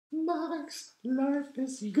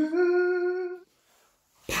marekslifeisgood.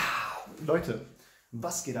 Leute,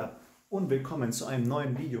 was geht ab? Und willkommen zu einem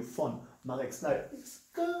neuen Video von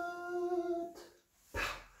marekslifeisgood.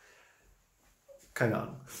 Keine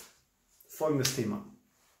Ahnung. Folgendes Thema.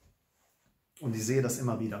 Und ich sehe das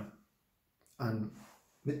immer wieder. An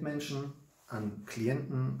Mitmenschen, an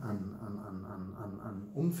Klienten,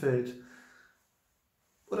 an Umfeld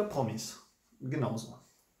oder Promis. Genauso.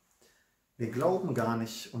 Wir glauben gar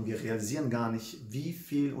nicht und wir realisieren gar nicht, wie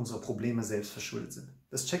viel unsere Probleme selbst verschuldet sind.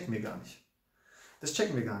 Das checken wir gar nicht. Das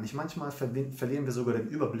checken wir gar nicht. Manchmal verlieren wir sogar den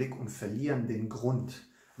Überblick und verlieren den Grund,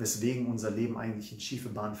 weswegen unser Leben eigentlich in schiefe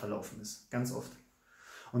Bahn verlaufen ist. Ganz oft.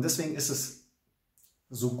 Und deswegen ist es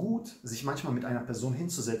so gut, sich manchmal mit einer Person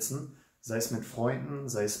hinzusetzen, sei es mit Freunden,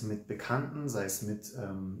 sei es mit Bekannten, sei es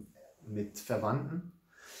mit Verwandten.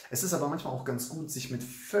 Es ist aber manchmal auch ganz gut, sich mit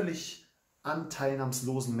völlig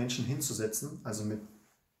anteilnahmslosen Menschen hinzusetzen, also mit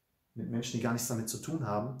Menschen, die gar nichts damit zu tun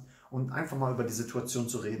haben, und einfach mal über die Situation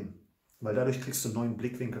zu reden. Weil dadurch kriegst du einen neuen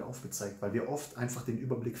Blickwinkel aufgezeigt, weil wir oft einfach den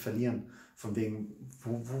Überblick verlieren, von wegen,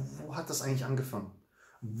 wo hat das eigentlich angefangen?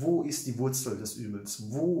 Wo ist die Wurzel des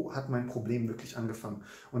Übels? Wo hat mein Problem wirklich angefangen?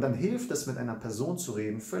 Und dann hilft es, mit einer Person zu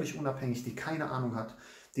reden, völlig unabhängig, die keine Ahnung hat,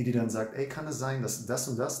 die dir dann sagt, ey, kann es sein, dass das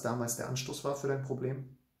und das damals der Anstoß war für dein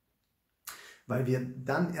Problem? Weil wir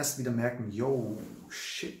dann erst wieder merken, yo,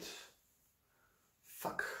 shit,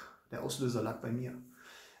 fuck, der Auslöser lag bei mir.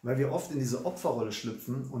 Weil wir oft in diese Opferrolle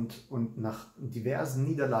schlüpfen und nach diversen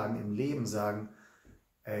Niederlagen im Leben sagen,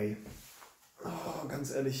 ey, oh,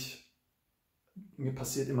 ganz ehrlich, mir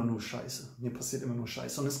passiert immer nur Scheiße. Mir passiert immer nur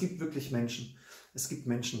Scheiße. Und es gibt wirklich Menschen,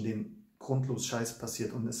 denen grundlos Scheiße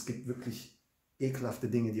passiert, und es gibt wirklich ekelhafte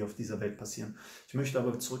Dinge, die auf dieser Welt passieren. Ich möchte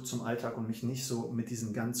aber zurück zum Alltag und mich nicht so mit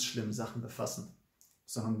diesen ganz schlimmen Sachen befassen,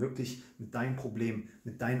 sondern wirklich mit deinen Problemen,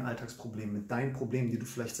 mit deinen Alltagsproblemen, mit deinen Problemen, die du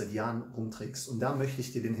vielleicht seit Jahren rumträgst. Und da möchte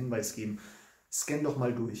ich dir den Hinweis geben, scan doch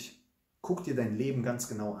mal durch. Guck dir dein Leben ganz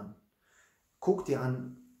genau an. Guck dir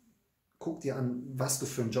an, was du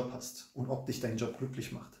für einen Job hast und ob dich dein Job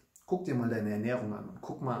glücklich macht. Guck dir mal deine Ernährung an und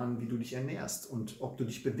guck mal an, wie du dich ernährst und ob du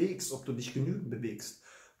dich bewegst, ob du dich genügend bewegst.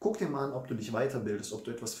 Guck dir mal an, ob du dich weiterbildest, ob du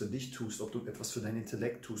etwas für dich tust, ob du etwas für dein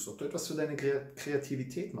Intellekt tust, ob du etwas für deine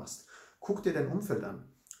Kreativität machst. Guck dir dein Umfeld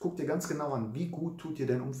an. Guck dir ganz genau an, wie gut tut dir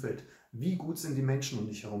dein Umfeld. Wie gut sind die Menschen um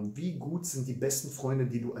dich herum. Wie gut sind die besten Freunde,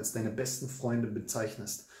 die du als deine besten Freunde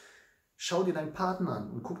bezeichnest. Schau dir deinen Partner an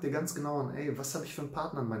und guck dir ganz genau an, ey, was habe ich für einen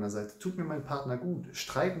Partner an meiner Seite? Tut mir mein Partner gut?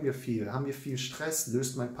 Streiten wir viel? Haben wir viel Stress?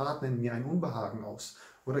 Löst mein Partner in mir ein Unbehagen aus?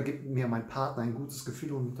 Oder gibt mir mein Partner ein gutes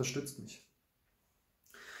Gefühl und unterstützt mich?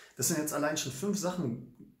 Das sind jetzt allein schon 5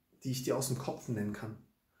 Sachen, die ich dir aus dem Kopf nennen kann,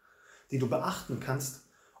 die du beachten kannst,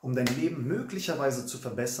 um dein Leben möglicherweise zu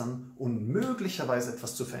verbessern und möglicherweise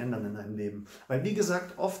etwas zu verändern in deinem Leben. Weil, wie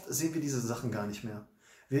gesagt, oft sehen wir diese Sachen gar nicht mehr.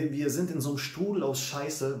 Wir sind in so einem Strudel aus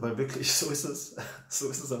Scheiße, weil wirklich, so ist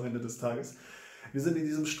es am Ende des Tages. Wir sind in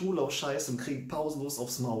diesem Strudel aus Scheiße und kriegen pausenlos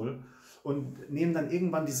aufs Maul und nehmen dann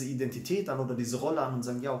irgendwann diese Identität an oder diese Rolle an und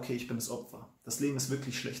sagen, ja, okay, ich bin das Opfer. Das Leben ist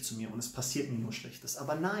wirklich schlecht zu mir und es passiert mir nur Schlechtes.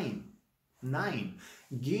 Aber nein,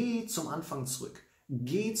 geh zum Anfang zurück.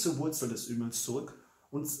 Geh zur Wurzel des Übels zurück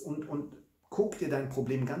und guck dir dein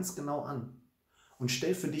Problem ganz genau an. Und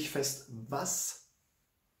stell für dich fest, was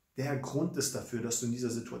der Grund ist dafür, dass du in dieser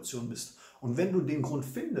Situation bist. Und wenn du den Grund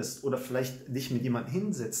findest oder vielleicht dich mit jemandem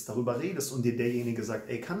hinsetzt, darüber redest und dir derjenige sagt,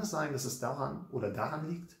 ey, kann es sein, dass es daran oder daran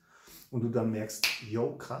liegt? Und du dann merkst,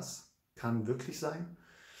 yo, krass, kann wirklich sein?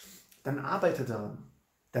 Dann arbeite daran.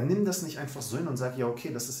 Dann nimm das nicht einfach so hin und sag, ja,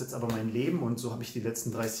 okay, das ist jetzt aber mein Leben und so habe ich die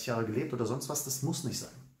letzten 30 Jahre gelebt oder sonst was. Das muss nicht sein.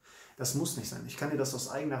 Das muss nicht sein. Ich kann dir das aus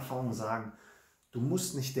eigener Erfahrung sagen. Du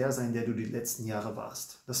musst nicht der sein, der du die letzten Jahre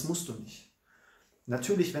warst. Das musst du nicht.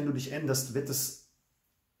 Natürlich, wenn du dich änderst,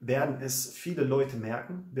 werden es viele Leute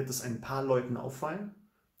merken, wird es ein paar Leuten auffallen,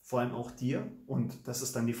 vor allem auch dir. Und das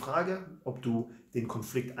ist dann die Frage, ob du den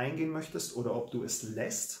Konflikt eingehen möchtest oder ob du es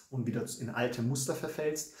lässt und wieder in alte Muster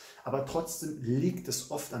verfällst. Aber trotzdem liegt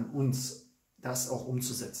es oft an uns, das auch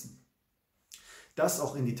umzusetzen. Das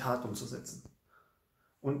auch in die Tat umzusetzen.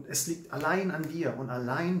 Und es liegt allein an dir und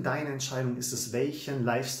allein deine Entscheidung ist es, welchen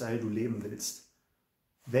Lifestyle du leben willst.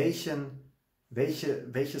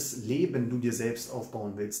 Welches Leben du dir selbst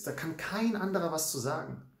aufbauen willst. Da kann kein anderer was zu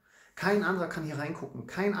sagen. Kein anderer kann hier reingucken.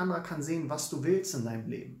 Kein anderer kann sehen, was du willst in deinem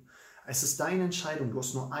Leben. Es ist deine Entscheidung. Du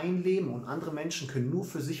hast nur ein Leben und andere Menschen können nur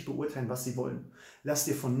für sich beurteilen, was sie wollen. Lass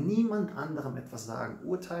dir von niemand anderem etwas sagen.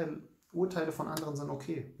 Urteile von anderen sind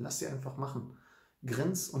okay. Lass dir einfach machen.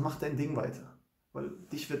 Grins und mach dein Ding weiter. Weil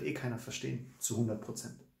dich wird eh keiner verstehen, zu 100%.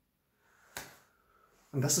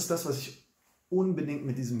 Und das ist das, was ich unbedingt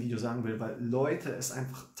mit diesem Video sagen will, weil Leute es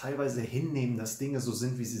einfach teilweise hinnehmen, dass Dinge so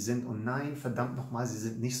sind, wie sie sind. Und nein, verdammt nochmal, sie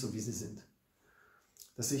sind nicht so, wie sie sind.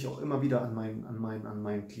 Das sehe ich auch immer wieder an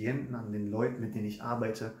meinen Klienten, an den Leuten, mit denen ich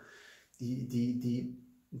arbeite, die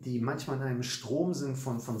manchmal in einem Strom sind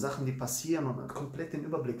von Sachen, die passieren und komplett den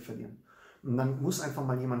Überblick verlieren. Und dann muss einfach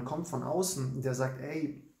mal jemand kommen von außen, der sagt,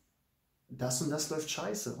 ey, das und das läuft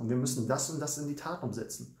scheiße und wir müssen das und das in die Tat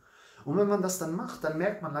umsetzen. Und wenn man das dann macht, dann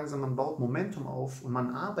merkt man langsam, man baut Momentum auf und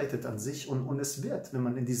man arbeitet an sich und es wird, wenn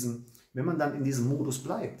man dann in diesem Modus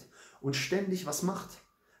bleibt und ständig was macht,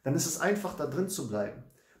 dann ist es einfach, da drin zu bleiben.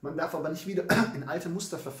 Man darf aber nicht wieder in alte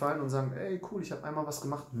Muster verfallen und sagen, ey, cool, ich habe einmal was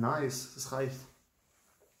gemacht, nice, das reicht.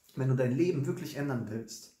 Wenn du dein Leben wirklich ändern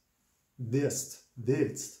willst, ist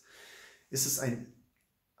es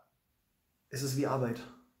wie Arbeit.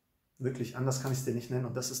 Wirklich, anders kann ich es dir nicht nennen.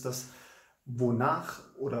 Und das ist das, wonach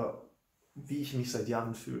oder wie ich mich seit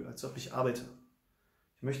Jahren fühle, als ob ich arbeite.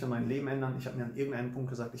 Ich möchte mein Leben ändern. Ich habe mir an irgendeinem Punkt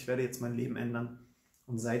gesagt, ich werde jetzt mein Leben ändern.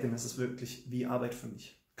 Und seitdem ist es wirklich wie Arbeit für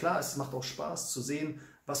mich. Klar, es macht auch Spaß zu sehen,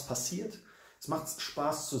 was passiert. Es macht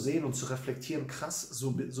Spaß zu sehen und zu reflektieren, krass,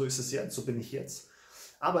 so ist es jetzt, so bin ich jetzt.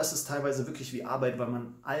 Aber es ist teilweise wirklich wie Arbeit, weil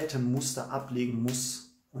man alte Muster ablegen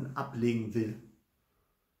muss und ablegen will.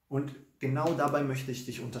 Und genau dabei möchte ich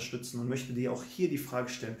dich unterstützen und möchte dir auch hier die Frage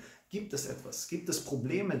stellen, gibt es etwas? Gibt es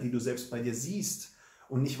Probleme, die du selbst bei dir siehst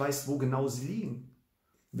und nicht weißt, wo genau sie liegen?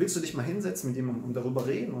 Willst du dich mal hinsetzen mit jemandem und darüber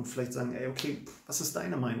reden und vielleicht sagen, ey, okay, was ist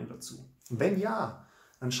deine Meinung dazu? Und wenn ja,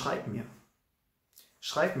 dann schreib mir.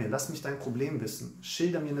 Schreib mir, lass mich dein Problem wissen,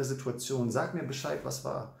 schilder mir eine Situation, sag mir Bescheid, was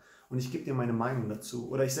war und ich gebe dir meine Meinung dazu.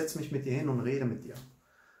 Oder ich setze mich mit dir hin und rede mit dir.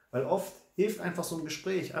 Weil oft hilft einfach so ein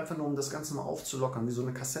Gespräch, einfach nur um das Ganze mal aufzulockern, wie so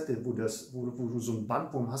eine Kassette, wo du so einen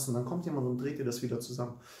Bandwurm hast und dann kommt jemand und dreht dir das wieder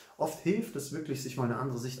zusammen. Oft hilft es wirklich, sich mal eine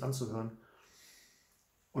andere Sicht anzuhören.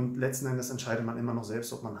 Und letzten Endes entscheidet man immer noch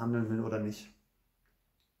selbst, ob man handeln will oder nicht.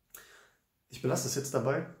 Ich belasse es jetzt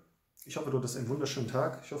dabei. Ich hoffe, du hattest einen wunderschönen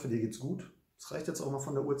Tag. Ich hoffe, dir geht's gut. Es reicht jetzt auch mal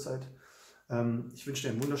von der Uhrzeit. Ich wünsche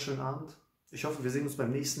dir einen wunderschönen Abend. Ich hoffe, wir sehen uns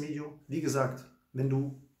beim nächsten Video. Wie gesagt, wenn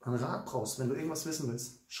du einen Rat brauchst, wenn du irgendwas wissen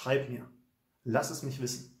willst, schreib mir. Lass es mich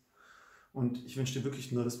wissen. Und ich wünsche dir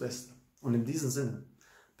wirklich nur das Beste. Und in diesem Sinne,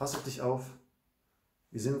 pass auf dich auf.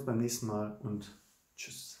 Wir sehen uns beim nächsten Mal und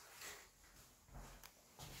tschüss.